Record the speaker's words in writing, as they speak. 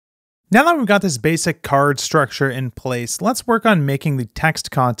Now that we've got this basic card structure in place, let's work on making the text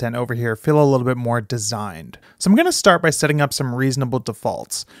content over here feel a little bit more designed. So I'm going to start by setting up some reasonable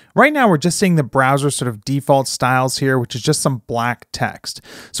defaults. Right now we're just seeing the browser sort of default styles here, which is just some black text.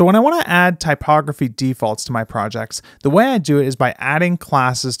 So when I want to add typography defaults to my projects, the way I do it is by adding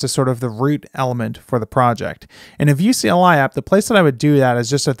classes to sort of the root element for the project. In a Vue CLI app, the place that I would do that is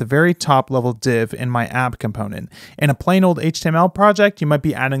just at the very top level div in my app component. In a plain old HTML project, you might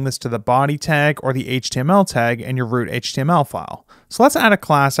be adding this to the body tag or the HTML tag in your root HTML file. So let's add a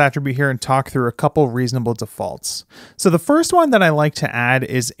class attribute here and talk through a couple reasonable defaults. So the first one that I like to add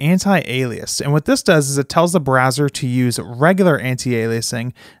is anti-alias. And what this does is it tells the browser to use regular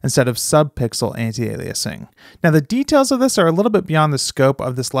anti-aliasing instead of subpixel anti-aliasing. Now the details of this are a little bit beyond the scope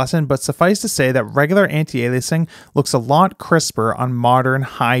of this lesson, but suffice to say that regular anti-aliasing looks a lot crisper on modern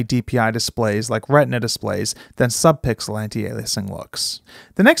high DPI displays like Retina displays than subpixel anti-aliasing looks.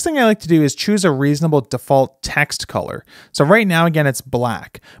 The next thing I like to do is choose a reasonable default text color. So right now, again, it's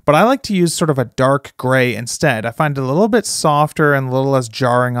black, but I like to use sort of a dark gray instead. I find it a little bit softer and a little less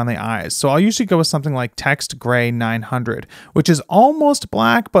jarring on the eyes. So I'll usually go with something like text gray 900, which is almost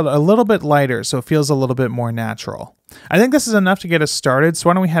black, but a little bit lighter, so it feels a little bit more natural. I think this is enough to get us started, so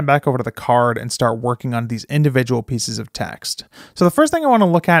why don't we head back over to the card and start working on these individual pieces of text. So the first thing I want to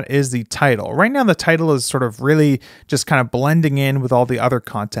look at is the title. Right now the title is sort of really just kind of blending in with all the other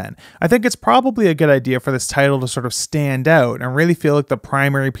content. I think it's probably a good idea for this title to sort of stand out and really feel like the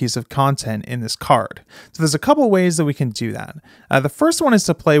primary piece of content in this card. So there's a couple ways that we can do that. The first one is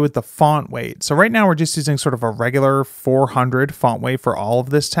to play with the font weight. So right now we're just using sort of a regular 400 font weight for all of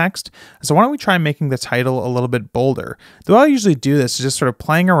this text. So why don't we try making the title a little bit bolder? The way I usually do this is just sort of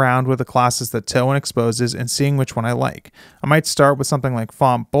playing around with the classes that Tailwind exposes and seeing which one I like. I might start with something like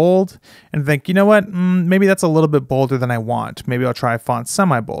font bold and think, you know what, maybe that's a little bit bolder than I want. Maybe I'll try font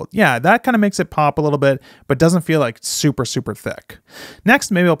semi-bold. Yeah, that kind of makes it pop a little bit, but doesn't feel like super thick. Next,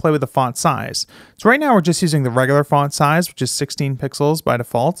 maybe I'll play with the font size. So right now we're just using the regular font size, which is 16 pixels by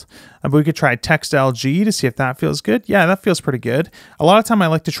default. But we could try text LG to see if that feels good. Yeah, that feels pretty good. A lot of time I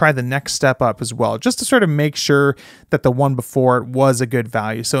like to try the next step up as well, just to sort of make sure that the one before it was a good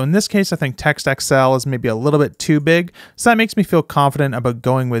value. So in this case, I think text XL is maybe a little bit too big. So that makes me feel confident about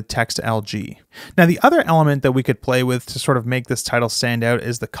going with text LG. Now the other element that we could play with to sort of make this title stand out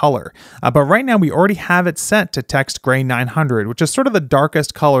is the color. But right now we already have it set to text gray 900, which is sort of the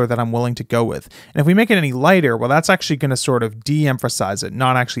darkest color that I'm willing to go with. And if we make it any lighter, well, that's actually going to sort of de-emphasize it,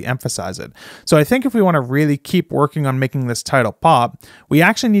 not actually emphasize it. So I think if we want to really keep working on making this title pop, we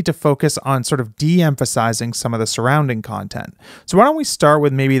actually need to focus on sort of de-emphasizing some of the surrounding content. So why don't we start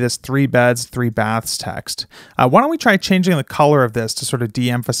with maybe this 3 beds, 3 baths text. Why don't we try changing the color of this to sort of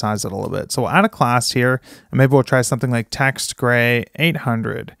de-emphasize it a little bit. So we'll add a class here, and maybe we'll try something like text gray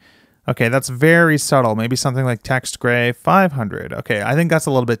 800. Okay, that's very subtle. Maybe something like text gray 500. Okay, I think that's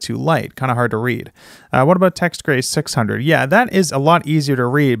a little bit too light, kind of hard to read. What about text gray 600? Yeah, that is a lot easier to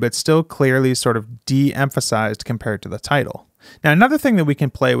read, but still clearly sort of de-emphasized compared to the title. Now, another thing that we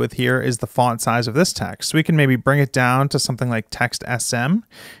can play with here is the font size of this text. So we can maybe bring it down to something like text SM,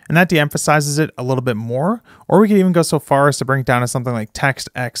 and that de-emphasizes it a little bit more. Or we could even go so far as to bring it down to something like text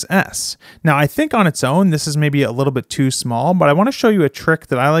XS. Now, I think on its own, this is maybe a little bit too small, but I want to show you a trick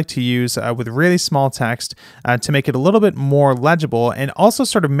that I like to use with really small text to make it a little bit more legible and also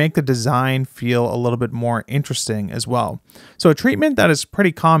sort of make the design feel a little bit more interesting as well. So a treatment that is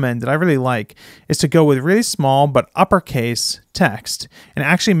pretty common that I really like is to go with really small but uppercase text and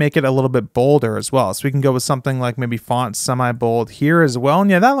actually make it a little bit bolder as well. So we can go with something like maybe font semi-bold here as well.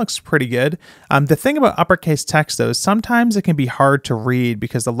 And yeah, that looks pretty good. The thing about uppercase text though is sometimes it can be hard to read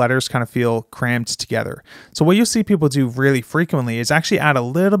because the letters kind of feel cramped together. So what you'll see people do really frequently is actually add a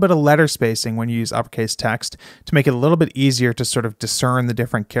little bit of letter spacing when you use uppercase text to make it a little bit easier to sort of discern the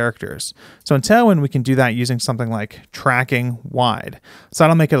different characters. So in Tailwind, we can do that using something like tracking wide. So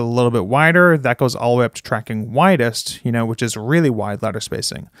that'll make it a little bit wider. That goes all the way up to tracking widest, which is really wide letter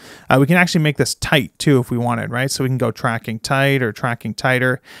spacing. We can actually make this tight too if we wanted, right? So we can go tracking tight or tracking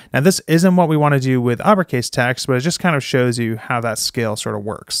tighter. Now this isn't what we want to do with uppercase text, but it just kind of shows you how that scale sort of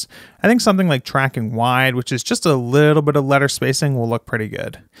works. I think something like tracking wide, which is just a little bit of letter spacing, will look pretty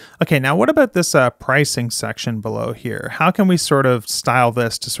good. Okay, now what about this pricing section below here? How can we sort of style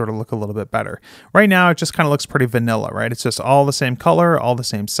this to sort of look a little bit better? Right now, it just kind of looks pretty vanilla, right? It's just all the same color, all the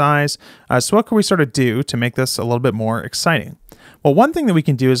same size. So what can we sort of do to make this a little bit more exciting? Well, one thing that we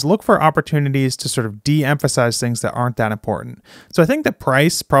can do is look for opportunities to sort of de-emphasize things that aren't that important. So I think the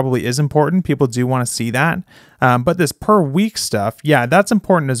price probably is important. People do want to see that. But this per week stuff, yeah, that's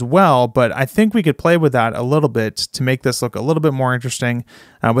important as well, but I think we could play with that a little bit to make this look a little bit more interesting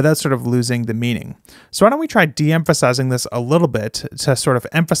without sort of losing the meaning. So why don't we try de-emphasizing this a little bit to sort of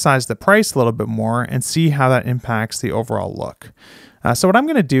emphasize the price a little bit more and see how that impacts the overall look. So what I'm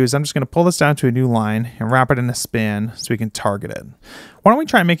going to do is I'm just going to pull this down to a new line and wrap it in a span so we can target it. Why don't we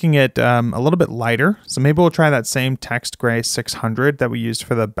try making it a little bit lighter? So maybe we'll try that same text gray 600 that we used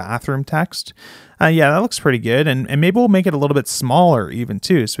for the bathroom text. Yeah, that looks pretty good. And maybe we'll make it a little bit smaller even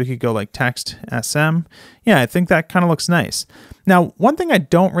too. So we could go like text SM. Yeah, I think that kind of looks nice. Now, one thing I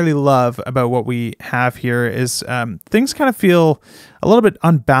don't really love about what we have here is things kind of feel a little bit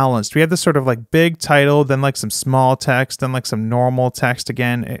unbalanced. We have this sort of like big title, then like some small text, then like some normal text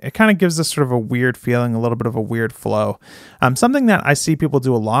again. It kind of gives us sort of a weird feeling, a little bit of a weird flow. Something that I see people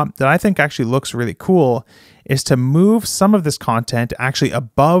do a lot that I think actually looks really cool is to move some of this content actually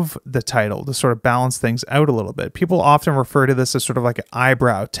above the title to sort of balance things out a little bit. People often refer to this as sort of like an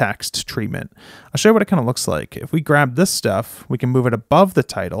eyebrow text treatment. I'll show you what it kind of looks like. If we grab this stuff, we can move it above the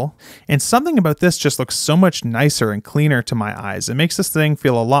title, and something about this just looks so much nicer and cleaner to my eyes. It makes this thing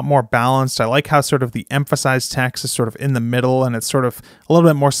feel a lot more balanced. I like how sort of the emphasized text is sort of in the middle and it's sort of a little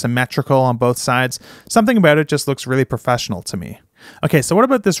bit more symmetrical on both sides. Something about it just looks really professional to me. Okay, so what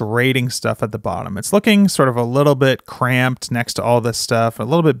about this rating stuff at the bottom? It's looking sort of a little bit cramped next to all this stuff, a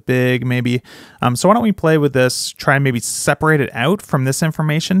little bit big maybe. So why don't we play with this, try and maybe separate it out from this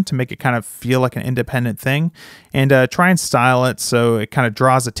information to make it kind of feel like an independent thing, and try and style it so it kind of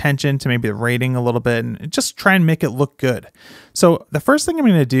draws attention to maybe the rating a little bit, and just try and make it look good. So the first thing I'm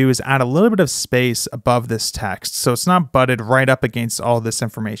going to do is add a little bit of space above this text so it's not butted right up against all this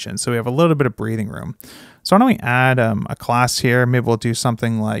information. So we have a little bit of breathing room. So why don't we add a class here? Maybe we'll do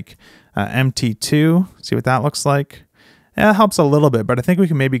something like MT2, see what that looks like. Yeah, it helps a little bit, but I think we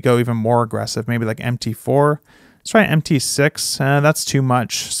can maybe go even more aggressive, maybe like MT4. Let's try MT6. That's too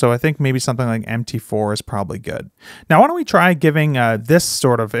much. So I think maybe something like MT4 is probably good. Now, why don't we try giving this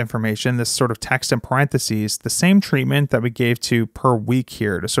sort of information, this sort of text in parentheses, the same treatment that we gave to per week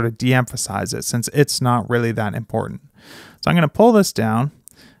here to sort of de-emphasize it since it's not really that important. So I'm going to pull this down.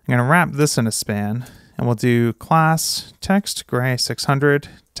 I'm going to wrap this in a span. And we'll do class text gray 600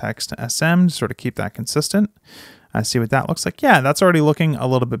 text SM to sort of keep that consistent. See what that looks like. Yeah, that's already looking a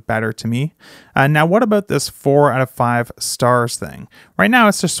little bit better to me. Now, what about this 4 out of 5 stars thing? Right now,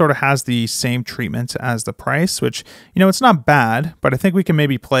 it just sort of has the same treatment as the price, which, you know, it's not bad, but I think we can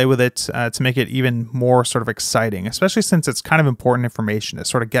maybe play with it to make it even more sort of exciting, especially since it's kind of important information to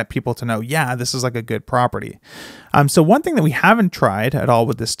sort of get people to know, yeah, this is like a good property. So one thing that we haven't tried at all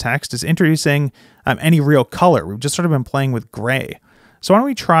with this text is introducing any real color. We've just sort of been playing with gray. So why don't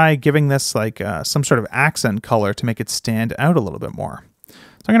we try giving this like some sort of accent color to make it stand out a little bit more. So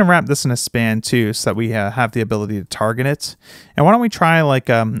I'm going to wrap this in a span too so that we have the ability to target it. And why don't we try like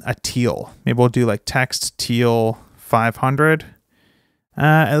a teal? Maybe we'll do like text teal 500.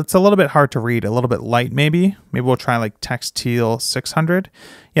 It's a little bit hard to read, a little bit light maybe. Maybe we'll try like text teal 600.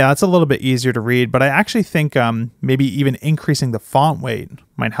 Yeah, that's a little bit easier to read, but I actually think maybe even increasing the font weight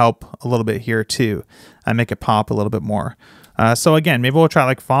might help a little bit here too and make it pop a little bit more. So again, maybe we'll try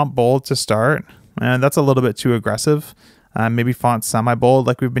like font bold to start. That's a little bit too aggressive. Maybe font semi-bold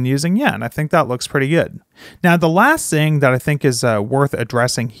like we've been using. Yeah, and I think that looks pretty good. Now, the last thing that I think is worth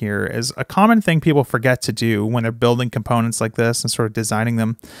addressing here is a common thing people forget to do when they're building components like this and sort of designing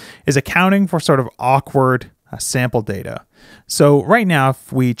them is accounting for sort of awkward sample data. So right now,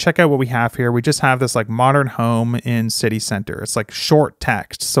 if we check out what we have here, we just have this like modern home in city center. It's like short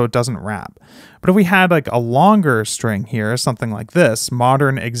text, so it doesn't wrap. But if we had like a longer string here, something like this,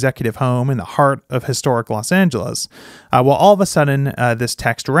 modern executive home in the heart of historic Los Angeles, well, all of a sudden this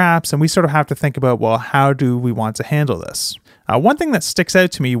text wraps and we sort of have to think about, well, how do we want to handle this? One thing that sticks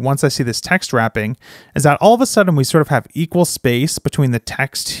out to me once I see this text wrapping is that all of a sudden we sort of have equal space between the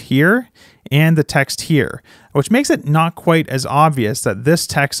text here and the text here, which makes it not quite as obvious that this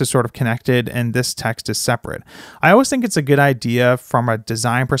text is sort of connected and this text is separate. I always think it's a good idea from a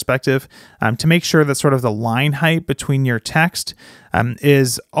design perspective to make sure that sort of the line height between your text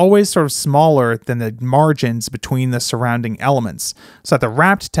is always sort of smaller than the margins between the surrounding elements, so that the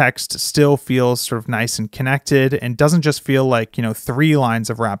wrapped text still feels sort of nice and connected and doesn't just feel like, you know, 3 lines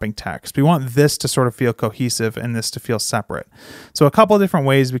of wrapping text. We want this to sort of feel cohesive and this to feel separate. So a couple of different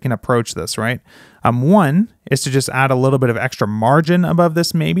ways we can approach this, right? One is to just add a little bit of extra margin above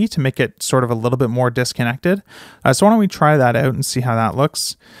this maybe to make it sort of a little bit more disconnected. So why don't we try that out and see how that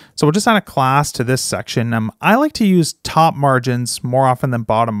looks. So we'll just add a class to this section. I like to use top margins more often than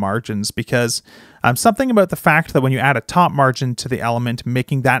bottom margins because something about the fact that when you add a top margin to the element,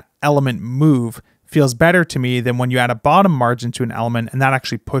 making that element move feels better to me than when you add a bottom margin to an element and that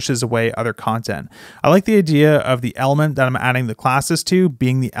actually pushes away other content. I like the idea of the element that I'm adding the classes to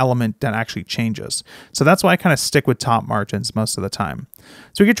being the element that actually changes. So that's why I kind of stick with top margins most of the time.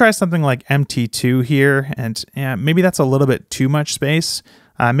 So we could try something like MT2 here, and maybe that's a little bit too much space.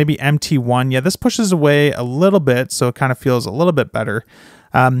 Maybe MT1, this pushes away a little bit, so it kind of feels a little bit better.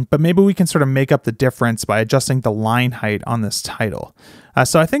 But maybe we can sort of make up the difference by adjusting the line height on this title.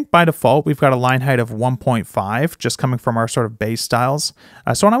 So I think by default, we've got a line height of 1.5, just coming from our sort of base styles.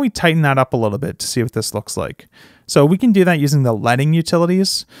 So why don't we tighten that up a little bit to see what this looks like. So we can do that using the letting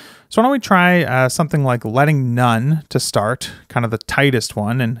utilities. So why don't we try something like letting none to start, kind of the tightest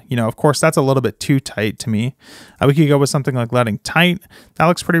one. And, of course, that's a little bit too tight to me. We could go with something like letting tight. That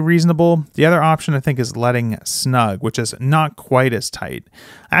looks pretty reasonable. The other option, I think, is letting snug, which is not quite as tight.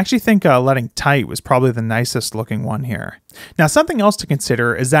 I actually think letting tight was probably the nicest looking one here. Now, something else to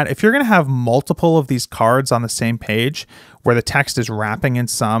consider is that if you're going to have multiple of these cards on the same page, where the text is wrapping in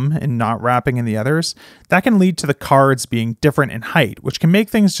some and not wrapping in the others, that can lead to the cards being different in height, which can make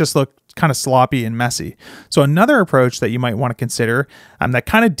things just look kind of sloppy and messy. So another approach that you might want to consider that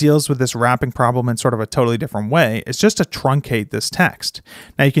kind of deals with this wrapping problem in sort of a totally different way is just to truncate this text.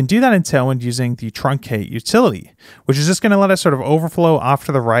 Now you can do that in Tailwind using the truncate utility, which is just going to let us sort of overflow off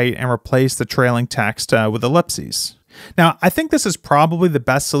to the right and replace the trailing text with ellipses. Now, I think this is probably the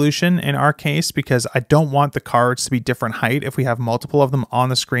best solution in our case because I don't want the cards to be different height if we have multiple of them on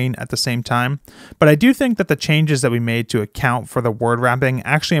the screen at the same time. But I do think that the changes that we made to account for the word wrapping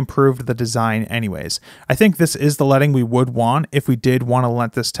actually improved the design anyways. I think this is the letting we would want if we did want to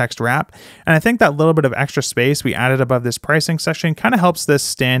let this text wrap. And I think that little bit of extra space we added above this pricing section kind of helps this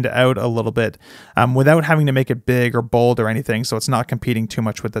stand out a little bit without having to make it big or bold or anything, so it's not competing too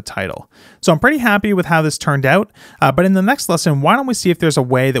much with the title. So I'm pretty happy with how this turned out. But in the next lesson, why don't we see if there's a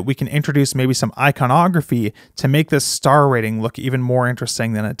way that we can introduce maybe some iconography to make this star rating look even more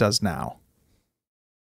interesting than it does now.